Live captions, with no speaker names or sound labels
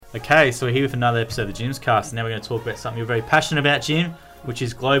Okay, so we're here with another episode of the Jimscast. Now we're going to talk about something you're very passionate about, Jim, which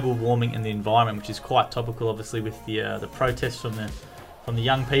is global warming and the environment, which is quite topical, obviously, with the protests from the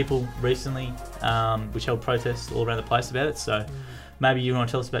young people recently, which held protests all around the place about it. So maybe you want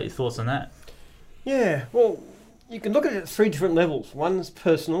to tell us about your thoughts on that. Yeah, well, you can look at it at three different levels. One's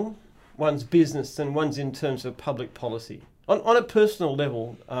personal, one's business, and one's in terms of public policy. On a personal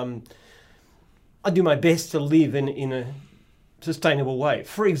level, I do my best to live in a sustainable way.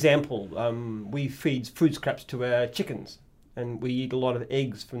 For example, we feed food scraps to our chickens, and we eat a lot of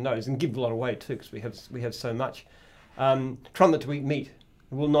eggs from those, and give a lot away too, because we have so much. Try not to eat meat.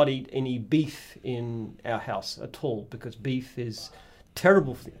 We will not eat any beef in our house at all, because beef is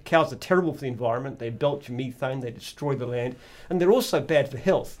terrible. Cows are terrible for the environment. They belch methane. They destroy the land, and they're also bad for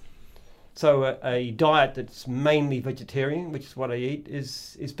health. So a diet that's mainly vegetarian, which is what I eat,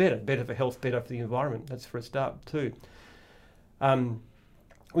 is better for health, better for the environment. That's for a start too.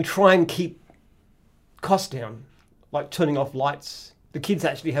 We try and keep costs down, like turning off lights. The kids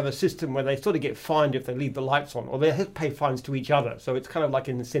actually have a system where they sort of get fined if they leave the lights on, or they have to pay fines to each other. So it's kind of like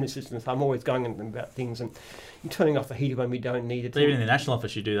an incentive system. So I'm always going on them about things, and you're turning off the heater when we don't need it. So even in the national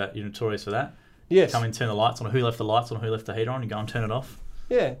office, you do that. You're notorious for that. Yes. Come and turn the lights on. Who left the lights on? Who left the heater on? You go and turn it off.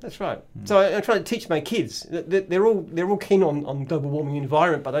 Yeah, that's right. So I try to teach my kids. They're all keen on global warming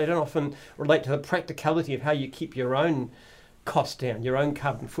environment, but they don't often relate to the practicality of how you keep your own costs down, your own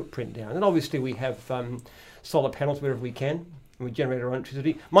carbon footprint down. And obviously we have solar panels wherever we can, and we generate our own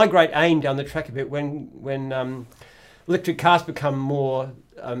electricity. My great aim down the track a bit, when electric cars become more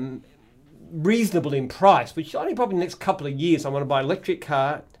reasonable in price, which only probably in the next couple of years, I want to buy an electric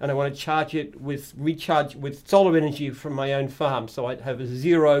car and I want to charge it recharge with solar energy from my own farm, so I'd have a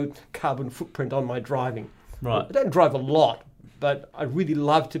zero carbon footprint on my driving. Right. I don't drive a lot, but I'd really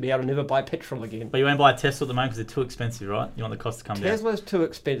love to be able to never buy petrol again. But you won't buy a Tesla at the moment because they're too expensive, right? You want the cost to come down. Tesla's too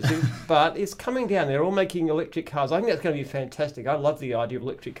expensive, but it's coming down. They're all making electric cars. I think that's going to be fantastic. I love the idea of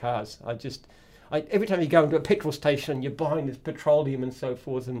electric cars. Every time you go into a petrol station, you're buying this petroleum and so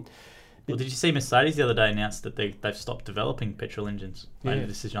forth. And well, did you see Mercedes the other day announced that they've stopped developing petrol engines? Made a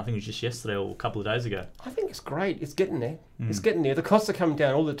decision. I think it was just yesterday or a couple of days ago. I think it's great. It's getting there. It's getting there. The costs are coming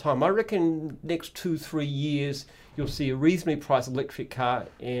down all the time. I reckon next 2-3 years you'll see a reasonably priced electric car,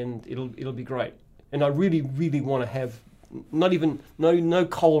 and it'll be great. And I really, really want to have no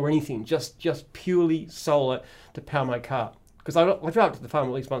coal or anything, just purely solar to power my car, because I drive to the farm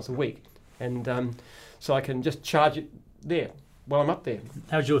at least once a week, and so I can just charge it there while I'm up there.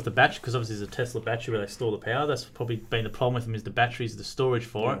 How would you do with the battery? Because obviously there's a Tesla battery where they store the power. That's probably been the problem with them, is the batteries, the storage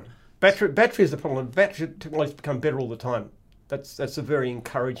for it. Battery is the problem. Battery technology's become better all the time. That's a very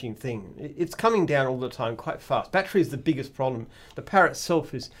encouraging thing. It's coming down all the time, quite fast. Battery is the biggest problem. The power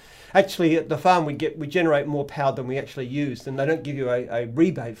itself is actually, at the farm we generate more power than we actually use, and they don't give you a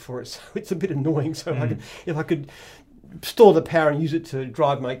rebate for it, so it's a bit annoying. So if I could store the power and use it to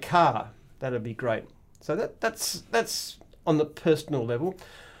drive my car, that'd be great. So that's on the personal level.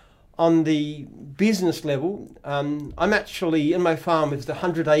 On the business level, I'm actually, in my farm, it's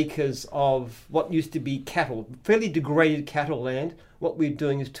 100 acres of what used to be cattle, fairly degraded cattle land. What we're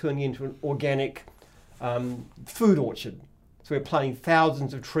doing is turning into an organic food orchard. So we're planting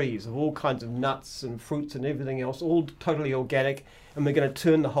thousands of trees of all kinds of nuts and fruits and everything else, all totally organic, and we're going to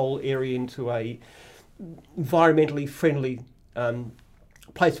turn the whole area into a environmentally friendly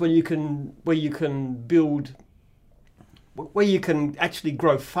place where you can actually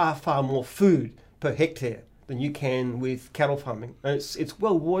grow far more food per hectare than you can with cattle farming. And it's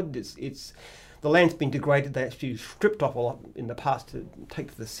well watered. It's the land's been degraded. They actually stripped off a lot in the past to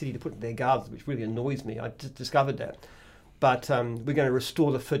take to the city to put in their gardens, which really annoys me. I just discovered that. But we're going to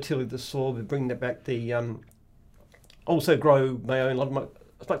restore the fertility of the soil. We're bringing that back. Also grow as much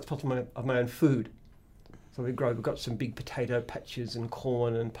as possible of my own food. So we've got some big potato patches and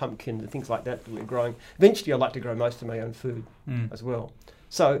corn and pumpkin and things like that we're growing. Eventually I'd like to grow most of my own food as well.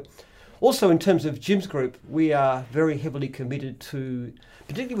 So also in terms of Jim's group, we are very heavily committed to,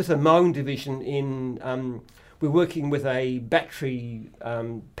 particularly with the mowing division, we're working with a battery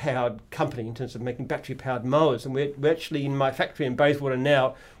powered company in terms of making battery powered mowers. And we're actually, in my factory in Bayswater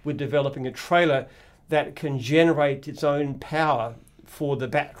now, we're developing a trailer that can generate its own power for the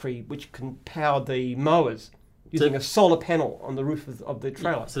battery, which can power the mowers using a solar panel on the roof of the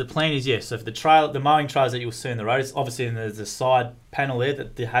trailer. So the plan is, yes, so for the mowing trailers that you'll see on the road, obviously there's a side panel there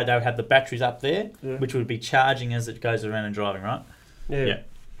that they would have the batteries up there, which would be charging as it goes around and driving, right? Yeah.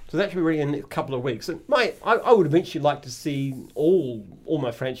 So that should be ready in a couple of weeks. And I would eventually like to see all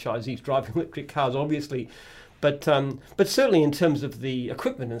my franchisees driving electric cars, obviously, but certainly in terms of the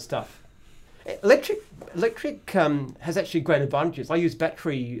equipment and stuff. Electric has actually great advantages. I use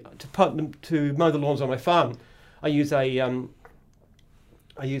battery to pump them to mow the lawns on my farm. I use a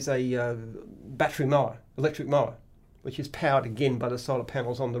battery mower, electric mower, which is powered again by the solar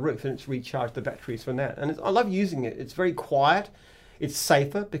panels on the roof, and it's recharged the batteries from that. And I love using it. It's very quiet. It's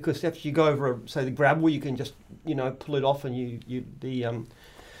safer because after you go over, say, the gravel, you can just pull it off, and the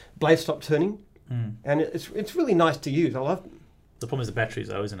blades stop turning. And it's really nice to use. I love it. The problem is the batteries,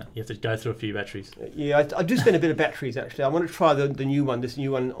 though, isn't it? You have to go through a few batteries. Yeah, I do spend a bit of batteries, actually. I want to try this new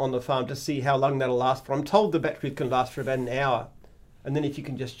one on the farm to see how long that'll last for. I'm told the batteries can last for about an hour, and then if you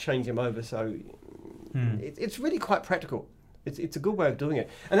can just change them over. So it's really quite practical. It's a good way of doing it.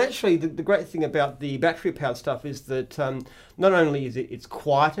 And actually, the great thing about the battery-powered stuff is that not only is it's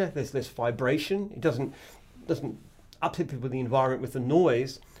quieter, there's less vibration. It doesn't upset people in the environment with the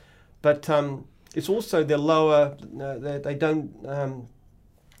noise, but it's also they're lower.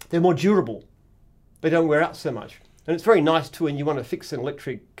 They're more durable. They don't wear out so much, and it's very nice too. When you want to fix an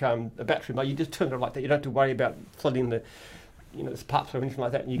electric a battery, but you just turn it like that. You don't have to worry about flooding the parts or anything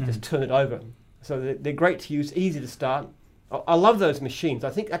like that. And you can just turn it over. So they're great to use, easy to start. I love those machines. I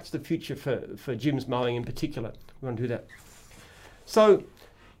think that's the future for Jim's mowing in particular. We want to do that. So,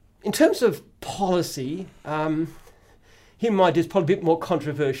 in terms of policy, here my idea is probably a bit more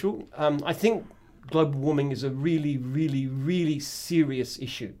controversial. I think global warming is a really, really, really serious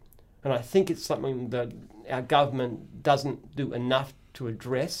issue. And I think it's something that our government doesn't do enough to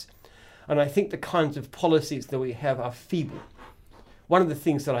address. And I think the kinds of policies that we have are feeble. One of the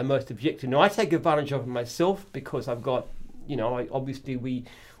things that I most object to, now I take advantage of it myself because I've got, obviously we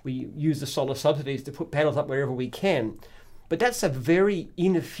use the solar subsidies to put panels up wherever we can. But that's a very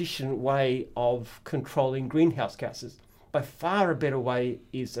inefficient way of controlling greenhouse gases. By far a better way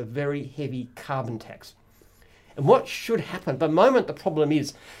is a very heavy carbon tax. And what should happen, the moment the problem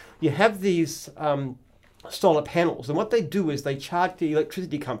is, you have these solar panels, and what they do is they charge the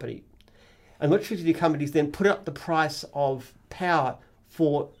electricity company, and electricity companies then put up the price of power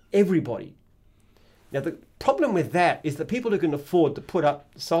for everybody. Now the problem with that is that people who can afford to put up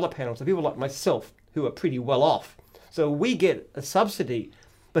solar panels are people like myself who are pretty well off. So we get a subsidy,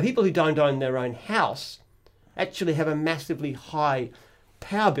 but people who don't own their own house actually have a massively high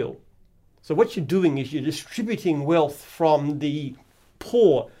power bill. So what you're doing is you're distributing wealth from the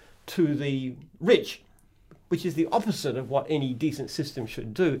poor to the rich, which is the opposite of what any decent system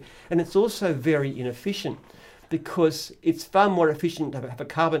should do. And it's also very inefficient because it's far more efficient to have a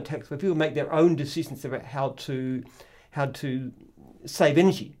carbon tax where people make their own decisions about how to save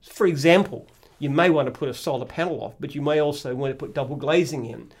energy. For example, you may want to put a solar panel off, but you may also want to put double glazing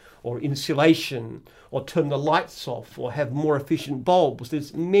in, or insulation, or turn the lights off, or have more efficient bulbs.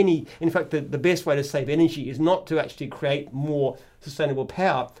 There's many. In fact, the best way to save energy is not to actually create more sustainable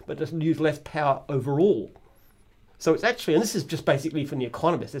power, but to use less power overall. So it's actually, and this is just basically from the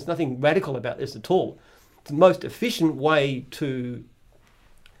economist, there's nothing radical about this at all. The most efficient way to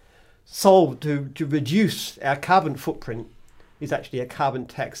reduce our carbon footprint is actually a carbon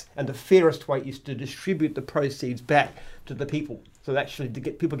tax, and the fairest way is to distribute the proceeds back to the people. So actually,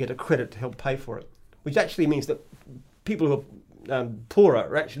 people get a credit to help pay for it, which actually means that people who are poorer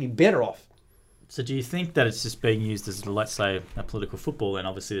are actually better off. So do you think that it's just being used as, let's say, a political football? And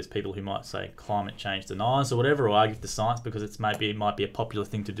obviously there's people who might say climate change deniers or whatever, or argue for the science because it might be a popular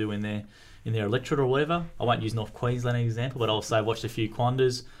thing to do in their electorate or whatever. I won't use North Queensland as an example, but I'll say I watched a few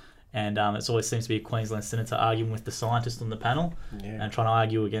Quanders, and it always seems to be a Queensland senator arguing with the scientist on the panel and trying to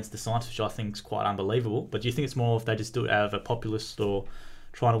argue against the science, which I think is quite unbelievable. But do you think it's more if they just do it out of a populist or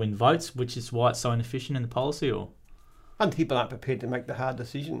trying to win votes, which is why it's so inefficient in the policy? Or and people aren't prepared to make the hard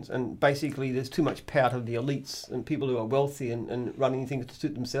decisions, and basically there's too much power to the elites and people who are wealthy and running things to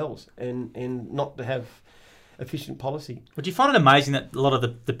suit themselves and not to have efficient policy. Would you find it amazing that a lot of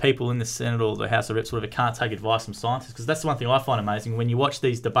the people in the Senate or the House of Reps whatever can't take advice from scientists? Because that's the one thing I find amazing. When you watch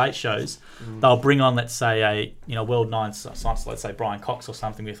these debate shows, they'll bring on, let's say, a world-known scientist, let's say Brian Cox or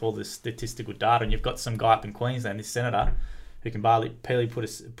something, with all this statistical data, and you've got some guy up in Queensland, this senator, who can barely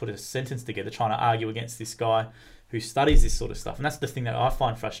put a sentence together trying to argue against this guy who studies this sort of stuff. And that's the thing that I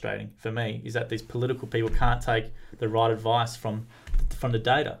find frustrating for me, is that these political people can't take the right advice from the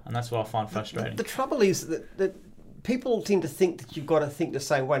data, and that's what I find frustrating. The trouble is that people tend to think that you've got to think the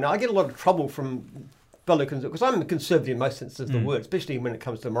same way. Now, I get a lot of trouble from fellow conservatives, because I'm a conservative in most senses of the word, especially when it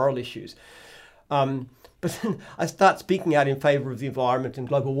comes to moral issues. But then I start speaking out in favour of the environment and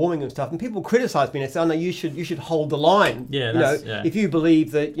global warming and stuff, and people criticise me and say, "Oh no, you should hold the line." If you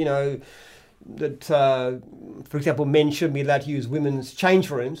believe that for example, men shouldn't be allowed to use women's change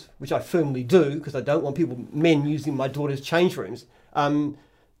rooms, which I firmly do, because I don't want men using my daughter's change rooms.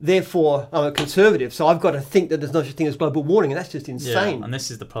 Therefore, I'm a conservative, so I've got to think that there's no such thing as global warming, and that's just insane. Yeah, and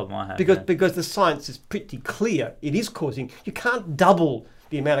this is the problem I have. Because the science is pretty clear. It is causing... You can't double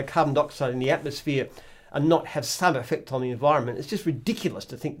the amount of carbon dioxide in the atmosphere and not have some effect on the environment. It's just ridiculous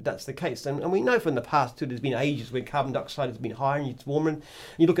to think that's the case. And we know from the past, too, there's been ages when carbon dioxide has been higher and it's warmer. And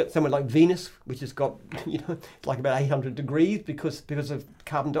you look at somewhere like Venus, which has got, like about 800 degrees because of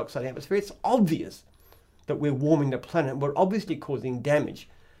carbon dioxide in the atmosphere. It's obvious that we're warming the planet. We're obviously causing damage.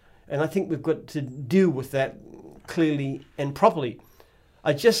 And I think we've got to deal with that clearly and properly.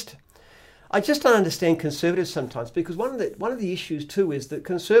 I just don't understand conservatives sometimes, because one of the issues too is that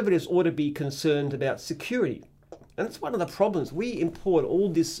conservatives ought to be concerned about security. And it's one of the problems. We import all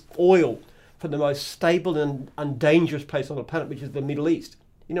this oil from the most stable and dangerous place on the planet, which is the Middle East.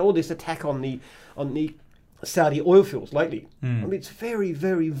 All this attack on the Saudi oil fields lately. I mean, it's very,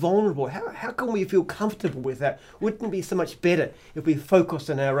 very vulnerable. How can we feel comfortable with that? Wouldn't it be so much better if we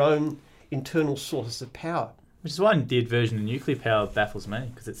focused on our own internal sources of power? Which is why the aversion to nuclear power baffles me,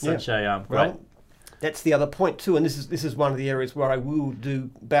 because it's such a great... Well, that's the other point too, and this is one of the areas where I will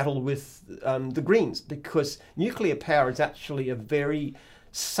do battle with the Greens, because nuclear power is actually a very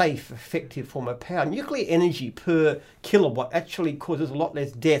safe, effective form of power. Nuclear energy per kilowatt actually causes a lot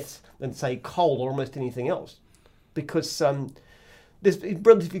less deaths than, say, coal or almost anything else, because there's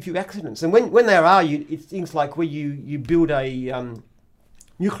relatively few accidents. And when there are, it's things like where you build a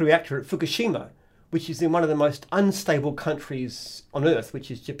nuclear reactor at Fukushima, which is in one of the most unstable countries on Earth,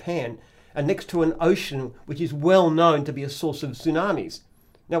 which is Japan, and next to an ocean which is well known to be a source of tsunamis.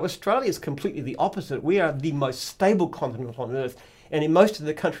 Now, Australia is completely the opposite. We are the most stable continent on Earth, and in most of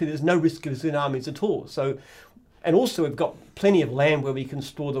the country there's no risk of tsunamis at all. So, and also we've got plenty of land where we can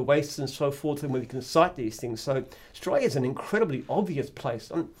store the wastes and so forth, and where we can site these things. So Australia is an incredibly obvious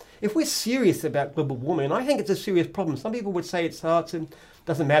place. If we're serious about global warming, and I think it's a serious problem, some people would say it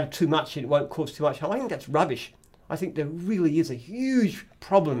doesn't matter too much, it won't cause too much harm. I think that's rubbish. I think there really is a huge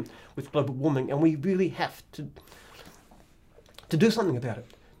problem with global warming, and we really have to do something about it.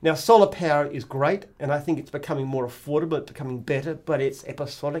 Now, solar power is great, and I think it's becoming more affordable, it's becoming better, but it's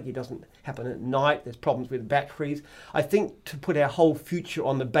episodic. It doesn't happen at night. There's problems with batteries. I think to put our whole future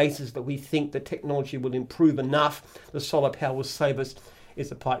on the basis that we think the technology will improve enough, the solar power will save us,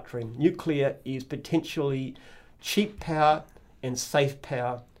 is a pipe dream. Nuclear is potentially cheap power and safe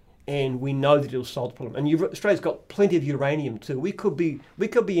power, and we know that it'll solve the problem. And Australia's got plenty of uranium too. We could be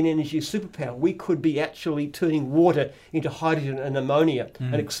an energy superpower. We could be actually turning water into hydrogen and ammonia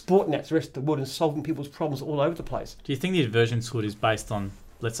and exporting that to the rest of the world and solving people's problems all over the place. Do you think the aversion to it is based on,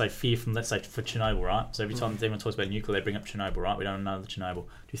 let's say, fear from, let's say, for Chernobyl, right? So every time anyone talks about nuclear, they bring up Chernobyl, right? We don't know the Chernobyl.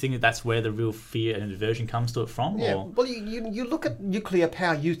 Do you think that that's where the real fear and aversion comes to it from? Yeah, or? Well, you look at nuclear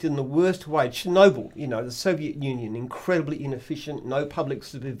power used in the worst way. Chernobyl, the Soviet Union, incredibly inefficient, no public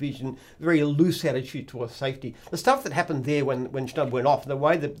supervision, very loose attitude towards safety. The stuff that happened there when Chernobyl went off, the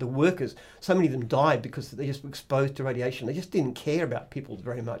way that the workers, so many of them died because they just were exposed to radiation. They just didn't care about people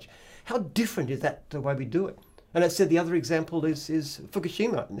very much. How different is that to the way we do it? And I said the other example is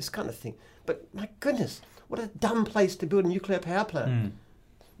Fukushima and this kind of thing. But my goodness, what a dumb place to build a nuclear power plant.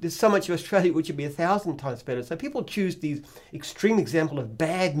 There's so much of Australia which would be 1,000 times better. So people choose these extreme examples of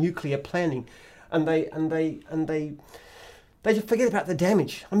bad nuclear planning, and they just forget about the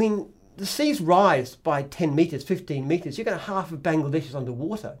damage. I mean, the seas rise by 10 meters, 15 meters. You're going to half of Bangladesh is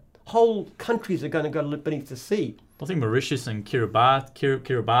underwater. Whole countries are going to go beneath the sea. I think Mauritius and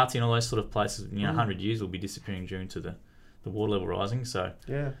Kiribati and all those sort of places, 100 years will be disappearing due to the water level rising. So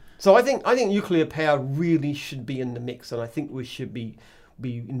yeah. So I think nuclear power really should be in the mix, and I think we should be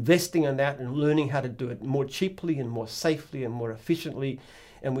investing in that and learning how to do it more cheaply and more safely and more efficiently.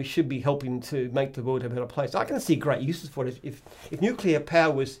 And we should be helping to make the world a better place. I can see great uses for it. If nuclear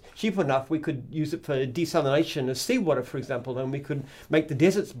power was cheap enough, we could use it for desalination of seawater, for example, and we could make the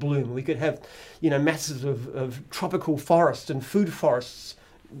deserts bloom. We could have, masses of tropical forests and food forests,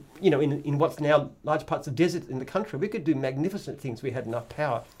 in what's now large parts of desert in the country. We could do magnificent things if we had enough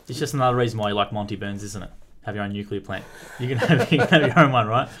power. It's just another reason why you like Monty Burns, isn't it? Have your own nuclear plant. You can have your own one,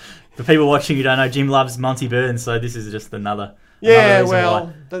 right? For people watching who don't know, Jim loves Monty Burns, so this is just another... Yeah,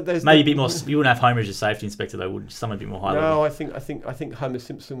 well, there's maybe a bit more. You wouldn't have Homer as your safety inspector, though, would someone a bit more high level? No, I think Homer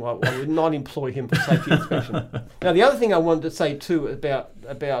Simpson. I would not employ him for safety inspection. Now, the other thing I wanted to say too about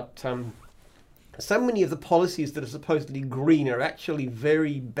so many of the policies that are supposedly green are actually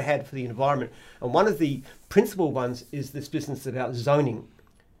very bad for the environment, and one of the principal ones is this business about zoning.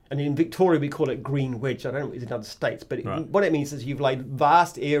 And in Victoria, we call it green wedge. I don't know if it's in other states, but what it means is you've laid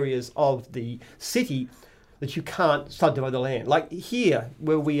vast areas of the city that you can't subdivide the land. Like here,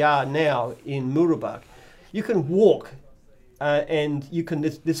 where we are now in Mooroolbark, you can walk and you can.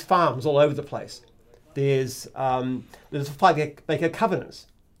 There's farms all over the place. There's 5-acre covenants.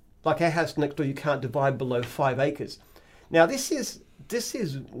 Like our house next door, you can't divide below 5 acres. Now this is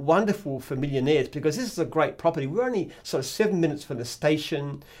wonderful for millionaires because this is a great property. We're only sort of 7 minutes from the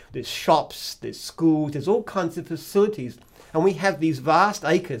station. There's shops, there's schools, there's all kinds of facilities. And we have these vast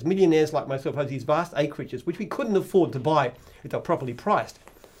acres. Millionaires like myself have these vast acreages, which we couldn't afford to buy if they're properly priced.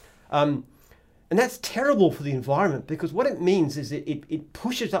 And that's terrible for the environment because what it means is it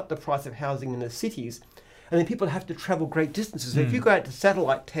pushes up the price of housing in the cities. And then people have to travel great distances. So if you go out to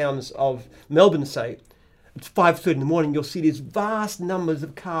satellite towns of Melbourne, say, it's 5:30 in the morning, you'll see these vast numbers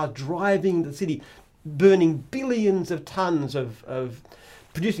of cars driving the city, burning billions of tons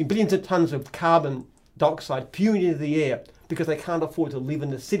producing billions of tons of carbon dioxide, spewing into the air because they can't afford to live in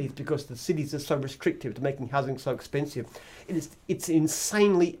the cities because the cities are so restrictive to making housing so expensive. It's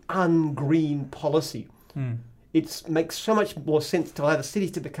insanely un-green policy. It makes so much more sense to allow the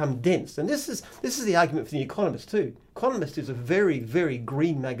cities to become dense. And this is the argument for The Economist too. Economist is a very, very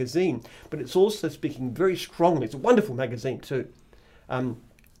green magazine, but it's also speaking very strongly. It's a wonderful magazine too.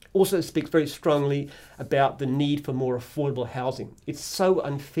 Also speaks very strongly about the need for more affordable housing. It's so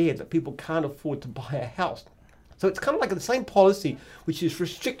unfair that people can't afford to buy a house. So it's kind of like the same policy, which is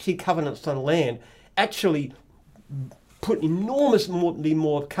restricting covenants on land, actually put enormously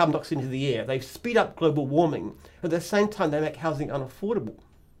more carbon dioxide into the air. They speed up global warming. At the same time, they make housing unaffordable.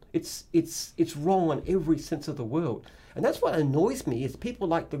 It's wrong on every sense of the word. And that's what annoys me is people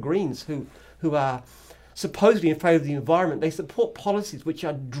like the Greens who are supposedly in favour of the environment. They support policies which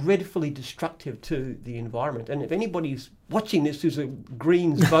are dreadfully destructive to the environment. And if anybody's watching this who's a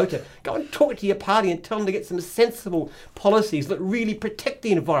Greens voter, go and talk to your party and tell them to get some sensible policies that really protect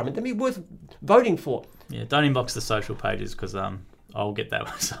the environment. They'd be worth voting for. Yeah, don't inbox the social pages because I'll get that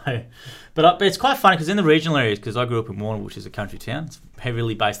one. So, but it's quite funny because in the regional areas, because I grew up in Warrnambool, which is a country town, it's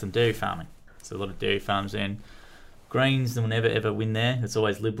heavily based on dairy farming. So a lot of dairy farms and Greens will never ever win there. It's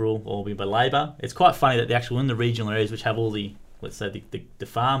always Liberal or be by Labor. It's quite funny that in the regional areas, which have all the, let's say, the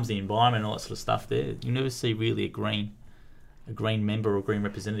farms, the environment, and all that sort of stuff there, you never see really a Green member or Green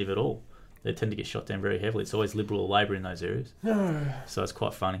representative at all. They tend to get shot down very heavily. It's always Liberal or Labor in those areas. So it's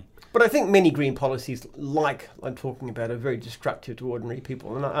quite funny. But I think many green policies, like I'm talking about, are very destructive to ordinary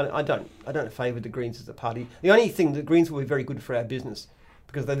people. And I don't favour the Greens as a party. The only thing the Greens will be very good for our business,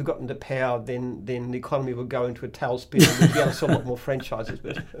 because they've gotten to power, then the economy will go into a tailspin and we'll be able to sell a lot more franchises.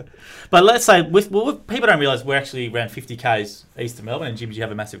 But let's say, people don't realise we're actually around 50 k's east of Melbourne, and Jim, you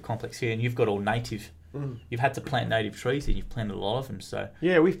have a massive complex here, and you've got all native. You've had to plant native trees, and you've planted a lot of them. So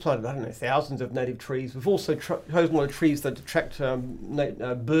yeah, we've planted, I don't know, thousands of native trees. We've also chosen a lot of trees that attract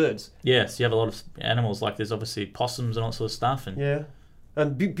birds. Yes, you have a lot of animals, like there's obviously possums and all sort of stuff. And yeah,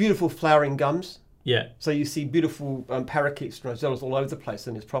 and beautiful flowering gums. Yeah. So you see beautiful parakeets and rosellas all over the place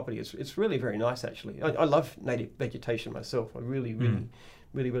in this property. It's really very nice, actually. I love native vegetation myself. I really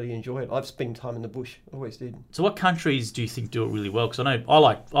enjoy it. I've spent time in the bush. Always did. So what countries do you think do it really well? Because I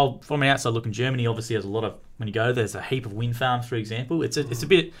know from an outside look, in Germany obviously has a lot of, when you go there's a heap of wind farms, for example. It's a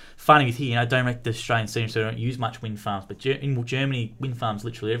bit funny with here, don't make the Australian scene, so they don't use much wind farms. But in Germany, wind farms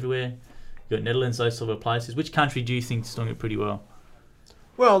literally everywhere. You've got Netherlands, those sort of places. Which country do you think is doing it pretty well?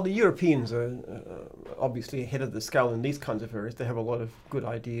 Well, the Europeans are obviously ahead of the scale in these kinds of areas. They have a lot of good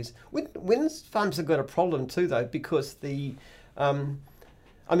ideas. Wind farms have got a problem too, though, because wind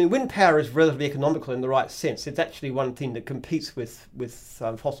power is relatively economical in the right sense. It's actually one thing that competes with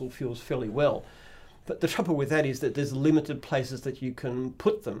fossil fuels fairly well. But the trouble with that is that there's limited places that you can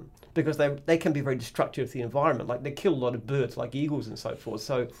put them because they can be very destructive to the environment. Like they kill a lot of birds, like eagles and so forth.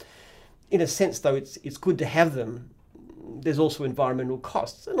 So, in a sense, though, it's good to have them. There's also environmental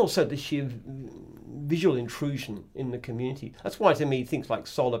costs and also the sheer visual intrusion in the community. That's why, to me, things like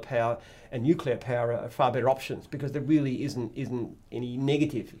solar power and nuclear power are far better options because there really isn't any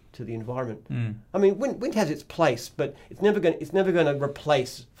negative to the environment. I mean, wind has its place, but it's never going to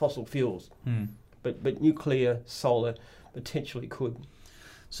replace fossil fuels. But nuclear, solar, potentially could.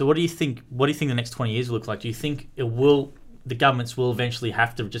 So, what do you think the next 20 years will look like? Do you think the governments will eventually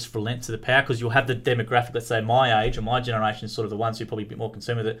have to just relent to the power, because you'll have the demographic, let's say my age or my generation is sort of the ones who are probably a bit more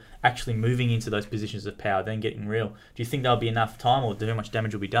concerned with it, actually moving into those positions of power, then getting real. Do you think there'll be enough time, or how much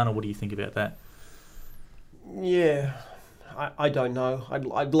damage will be done, or what do you think about that? Yeah, I don't know.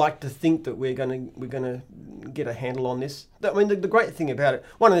 I'd like to think that we're gonna get a handle on this. I mean, the great thing about it,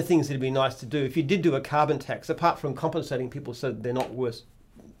 one of the things that'd be nice to do, if you did do a carbon tax, apart from compensating people so they're not worse,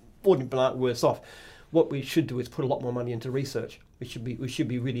 ordinary people aren't worse off, what we should do is put a lot more money into research. We should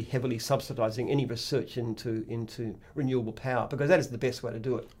be really heavily subsidising any research into renewable power, because that is the best way to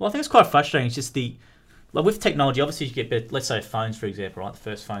do it. Well, I think it's quite frustrating. It's just like with technology, obviously you get better, let's say phones, for example, right? The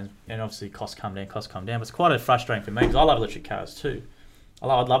first phones, and obviously costs come down. But it's quite frustrating for me because I love electric cars too.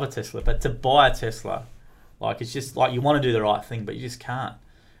 I'd love a Tesla, but to buy a Tesla, like it's just like you want to do the right thing, but you just can't.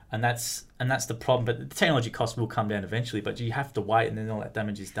 And that's the problem. But the technology cost will come down eventually, but you have to wait, and then all that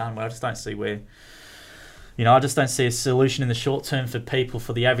damage is done. Well, I just don't see where. I just don't see a solution in the short term for people,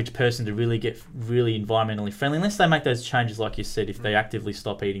 for the average person to really get really environmentally friendly, unless they make those changes, like you said, if they actively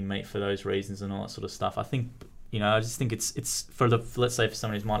stop eating meat for those reasons and all that sort of stuff. I think, I just think it's for let's say for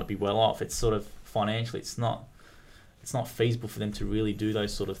someone who might not be well off, it's sort of financially, it's not feasible for them to really do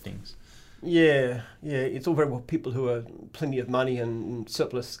those sort of things. Yeah, it's all very well people who are plenty of money and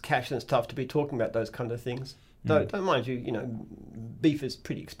surplus cash and stuff to be talking about those kind of things. Don't mind you, beef is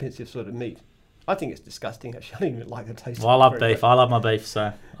pretty expensive sort of meat. I think it's disgusting. Actually, I don't even like the taste. Well, I love beef. I love my beef.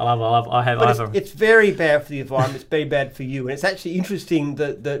 So It's very bad for the environment. It's very bad for you. And it's actually interesting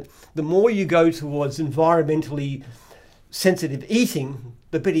that the more you go towards environmentally sensitive eating,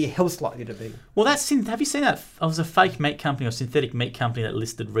 the better your health's likely to be. Well, have you seen that? It was a fake meat company or synthetic meat company that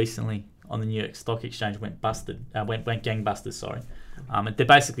listed recently on the New York Stock Exchange. Went gangbusters. Sorry, they're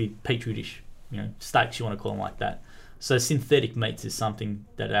basically petri dish, steaks, you want to call them like that. So synthetic meats is something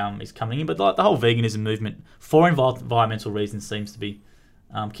that is coming in, but like the whole veganism movement for environmental reasons seems to be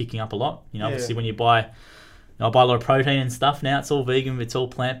kicking up a lot. Obviously when you buy, I buy a lot of protein and stuff now. It's all vegan. It's all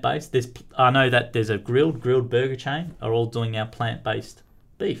plant based. I know that there's a grilled burger chain are all doing now plant based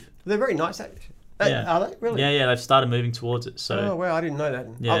beef. They're very nice actually. Yeah. Are they really? Yeah. They've started moving towards it. So. Oh well, I didn't know that.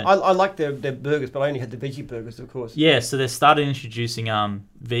 Yeah. I like their burgers, but I only had the veggie burgers, of course. Yeah, so they started introducing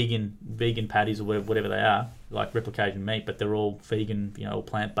vegan patties or whatever they are, like replicating meat, but they're all vegan, all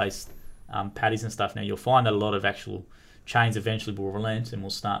plant based patties and stuff. Now you'll find that a lot of actual chains eventually will relent and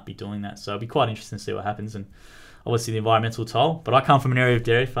will start be doing that. So it'll be quite interesting to see what happens, and obviously the environmental toll. But I come from an area of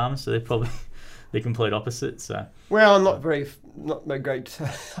dairy farmers, so they're probably the complete opposite. So. Well, I'm not very great.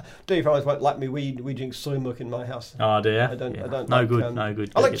 Dairy farmers won't like me. We drink soy milk in my house. Oh dear. I don't. No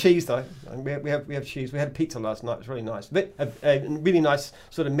good. I like cheese though. We have cheese. We had pizza last night. It was really nice. But a really nice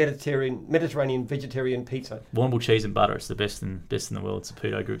sort of Mediterranean vegetarian pizza. Warrnambool cheese and butter. It's the best in the world. It's a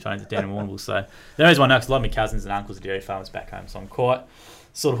Puto group owned it down in Warrnambool. So there is one now. 'Cause a lot of my cousins and uncles are dairy farmers back home. So I'm quite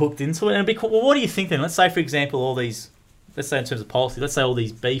sort of hooked into it. And it'd be cool. Well, what do you think then? Let's say for example let's say in terms of policy, let's say all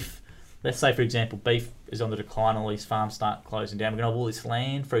these beef. Let's say, for example, beef is on the decline, all these farms start closing down. We're going to have all this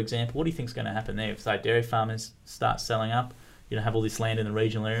land, for example. What do you think is going to happen there? If, say, dairy farmers start selling up, have all this land in the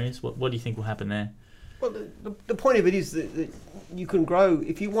regional areas, what do you think will happen there? Well, the point of it is that you can grow,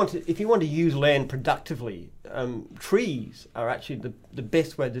 if you want to use land productively, trees are actually the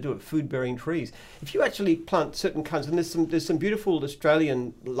best way to do it, food-bearing trees. If you actually plant certain kinds, and there's some beautiful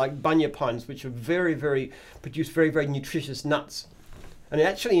Australian, like bunya pines, which are produce very, very nutritious nuts. And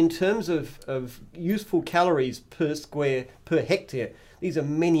actually, in terms of useful calories per hectare, these are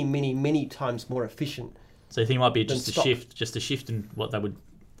many, many, many times more efficient. So you think it might be just a shift in what they would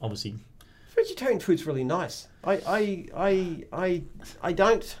obviously. Vegetarian food's really nice. I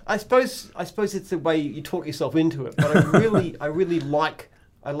don't. I suppose it's the way you talk yourself into it. But I really like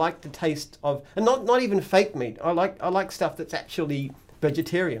the taste of, and not even fake meat. I like stuff that's actually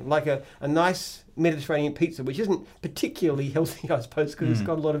vegetarian, like a nice Mediterranean pizza, which isn't particularly healthy, I suppose, because it's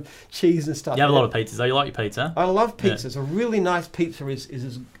got a lot of cheese and stuff. You have a lot of pizzas, though. You like your pizza? I love pizzas. Yeah. A really nice pizza is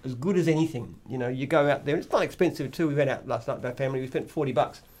as good as anything. You go out there, and it's not expensive too. We went out last night with our family. We spent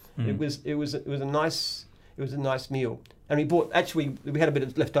 $40. It was a nice meal, and we had a bit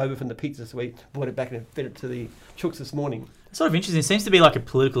of left over from the pizza, so we brought it back and fed it to the chooks this morning. It's sort of interesting. It seems to be like a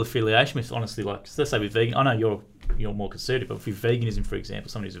political affiliation with, honestly, like, let's say with vegan. I know you're more conservative, but with veganism, for example,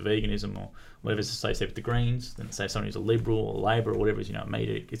 someone who's a veganism or whatever, say with the Greens, then say someone who's a Liberal or Labor or whatever is,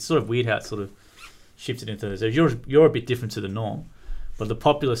 meat. It's sort of weird how it's sort of shifted into those. You're a bit different to the norm, but the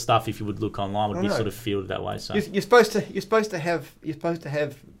popular stuff, if you would look online, would be sort of fielded that way. So you're supposed to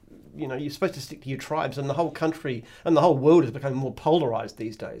stick to your tribes, and the whole country and the whole world has become more polarized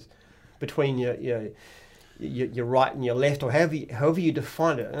these days between your right and your left, or however you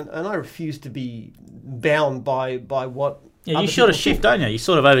define it. And I refuse to be bound by what. Yeah, you sort of shift, don't you? You're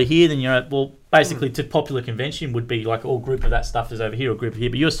sort of over here, then you're basically to popular convention would be like all group of that stuff is over here or group of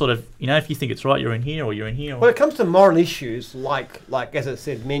here, but you're sort of, if you think it's right, you're in here or you're in here. When it comes to moral issues, like as I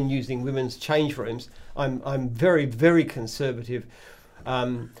said, men using women's change rooms, I'm very, very conservative.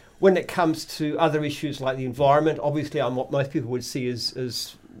 When it comes to other issues like the environment, obviously I'm what most people would see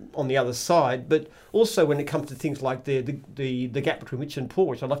as on the other side, but also when it comes to things like the gap between rich and poor,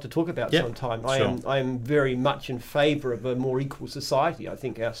 which I'd love to talk about sometime. Sure. I am very much in favour of a more equal society. I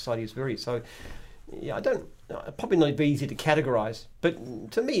think our society is very so. Yeah, I don't. Probably not be easy to categorise,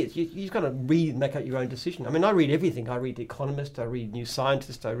 but to me, you've got to read and make up your own decision. I mean, I read everything. I read The Economist, I read New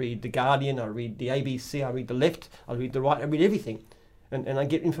Scientist, I read The Guardian, I read the ABC, I read the left, I read the right, I read everything, and I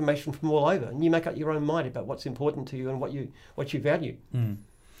get information from all over. And you make up your own mind about what's important to you and what you value. Mm.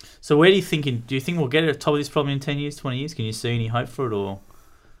 So where do you think we'll get at the top of this problem in 10 years, 20 years? Can you see any hope for it, or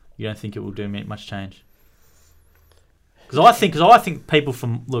you don't think it will do much change? Because I think people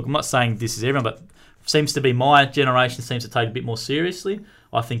from, look, I'm not saying this is everyone, but seems to be my generation seems to take it a bit more seriously.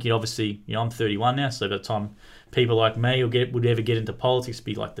 I think obviously, I'm 31 now, so by the time people like me would ever get into politics,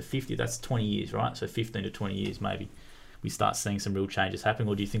 be like the 50, that's 20 years, right? So 15 to 20 years maybe we start seeing some real changes happening,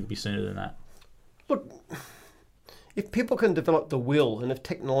 or do you think it'll be sooner than that? Look, if people can develop the will and if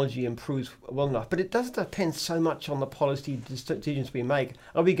technology improves well enough, but it does depend so much on the policy decisions we make.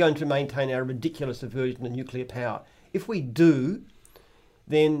 Are we going to maintain our ridiculous aversion to nuclear power? If we do,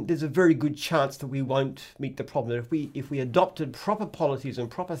 then there's a very good chance that we won't meet the problem. If we adopted proper policies and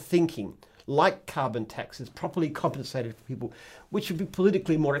proper thinking, like carbon taxes, properly compensated for people, which would be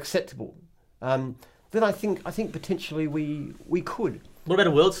politically more acceptable, then I think potentially we could. What about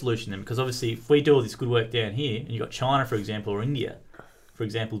a world solution then? Because obviously, if we do all this good work down here, and you've got China, for example, or India, for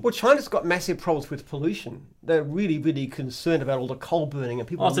example. Well, China's got massive problems with pollution. They're really, really concerned about all the coal burning and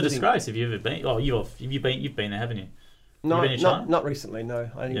people. Oh, it's a disgrace. Have you ever been? Oh, you've been there, haven't you? No, not recently. No,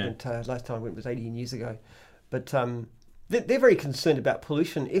 I only went. Last time I went was 18 years ago. But they're very concerned about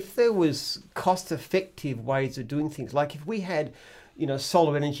pollution. If there was cost-effective ways of doing things, like if we had,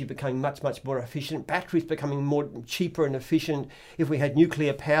 solar energy becoming much, much more efficient, batteries becoming more cheaper and efficient, if we had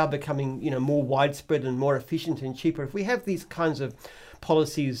nuclear power becoming, more widespread and more efficient and cheaper, if we have these kinds of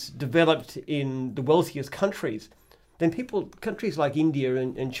policies developed in the wealthiest countries, then countries like India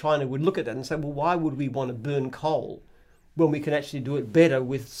and China would look at that and say, well, why would we want to burn coal when we can actually do it better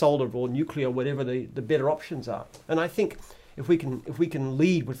with solar or nuclear, or whatever the better options are? And I think if we can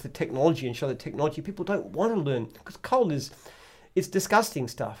lead with the technology and show the technology, people don't want to learn, because coal it's disgusting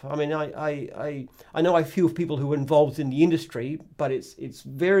stuff. I mean, I know a few people who are involved in the industry, but it's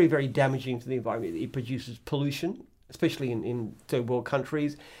very, very damaging to the environment. It produces pollution, especially in third world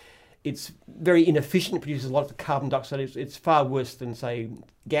countries. It's very inefficient. It produces a lot of carbon dioxide. It's far worse than, say,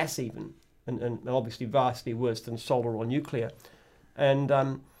 gas even. And obviously vastly worse than solar or nuclear.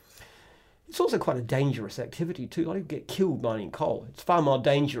 And it's also quite a dangerous activity too. A lot of people get killed mining coal. It's far more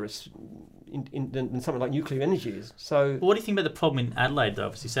dangerous than something like nuclear energy is. So, what do you think about the problem in Adelaide, though?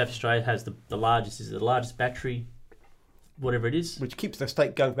 Obviously, South Australia has the largest battery, whatever it is, which keeps the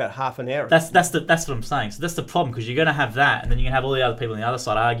state going for about half an hour. That's what I'm saying. So that's the problem, because you're going to have that, and then you're going to have all the other people on the other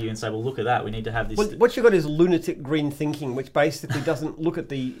side argue and say, well, look at that, we need to have this. Well, what you've got is lunatic green thinking, which basically doesn't look at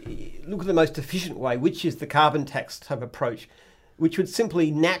the most efficient way, which is the carbon tax type approach, which would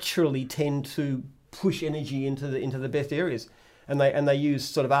simply naturally tend to push energy into the best areas. And they use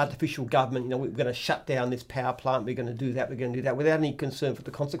sort of artificial government. We're going to shut down this power plant. We're going to do that. We're going to do that without any concern for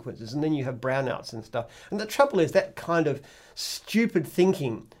the consequences. And then you have brownouts and stuff. And the trouble is that kind of stupid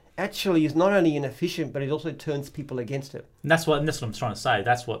thinking actually is not only inefficient, but it also turns people against it. And that's what I'm trying to say.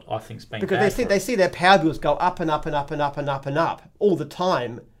 That's what I think's been because bad they see their power bills go up and up and up and up and up and up all the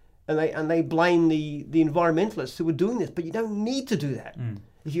time, and they blame the environmentalists who are doing this. But you don't need to do that.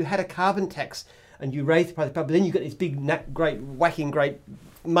 If you had a carbon tax and you raise the price, but then you get this big, great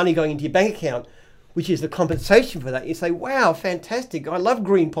money going into your bank account, which is the compensation for that. You say, wow, fantastic. I love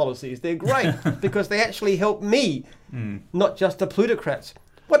green policies. They're great because they actually help me, not just the plutocrats.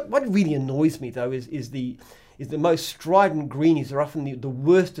 What really annoys me, though, is the most strident greenies are often the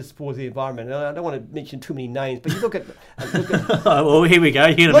worstest for the environment. And I don't want to mention too many names, but you look at well, here we go.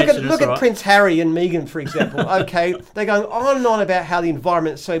 Look at Prince Harry and Meghan, for example. Okay, they're going on and on about how the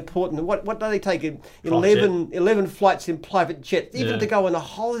environment is so important. What do they take? 11 flights in private jets, even to go on a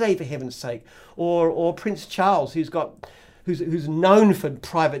holiday, for heaven's sake. Or Prince Charles, who's known for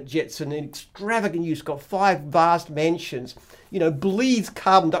private jets and extravagant use, got 5 vast mansions, bleeds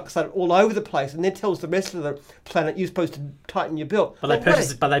carbon dioxide all over the place, and then tells the rest of the planet you're supposed to tighten your belt. But they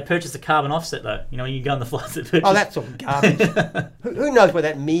purchased a carbon offset, though. When you go on the flights that purchase. Oh, that's all garbage. Who knows what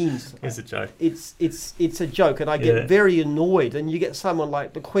that means? It's a joke. It's a joke, and I get very annoyed. And you get someone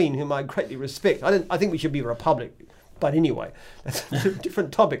like the Queen, whom I greatly respect. I think we should be a republic. But anyway, that's a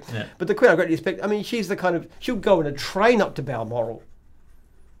different topic. Yeah. But the Queen I greatly respect. I mean, she's the kind of, she'll go in a train up to Balmoral,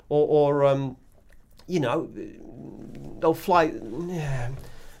 or they'll fly,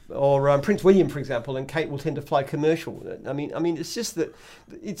 or Prince William, for example, and Kate will tend to fly commercial. I mean, it's just that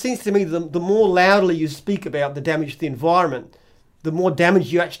it seems to me the more loudly you speak about the damage to the environment, the more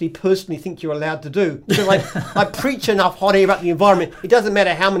damage you actually personally think you're allowed to do. So I preach enough hot air about the environment. It doesn't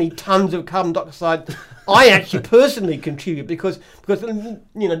matter how many tons of carbon dioxide I actually personally contribute because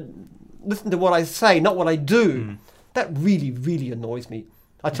listen to what I say, not what I do. That really, really annoys me.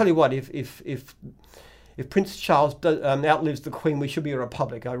 I tell you what, if Prince Charles outlives the Queen, we should be a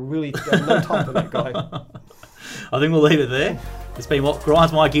republic. I really have no time for that guy. I think we'll leave it there. It's been what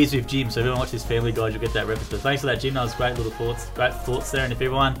grinds my gears with Jim. So if you watch this Family Guys, you'll get that reference. But thanks for that, Jim. That was great thoughts there. And if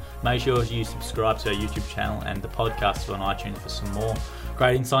everyone, make sure you subscribe to our YouTube channel and the podcast on iTunes for some more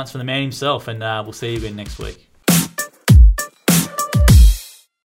great insights from the man himself. And we'll see you again next week.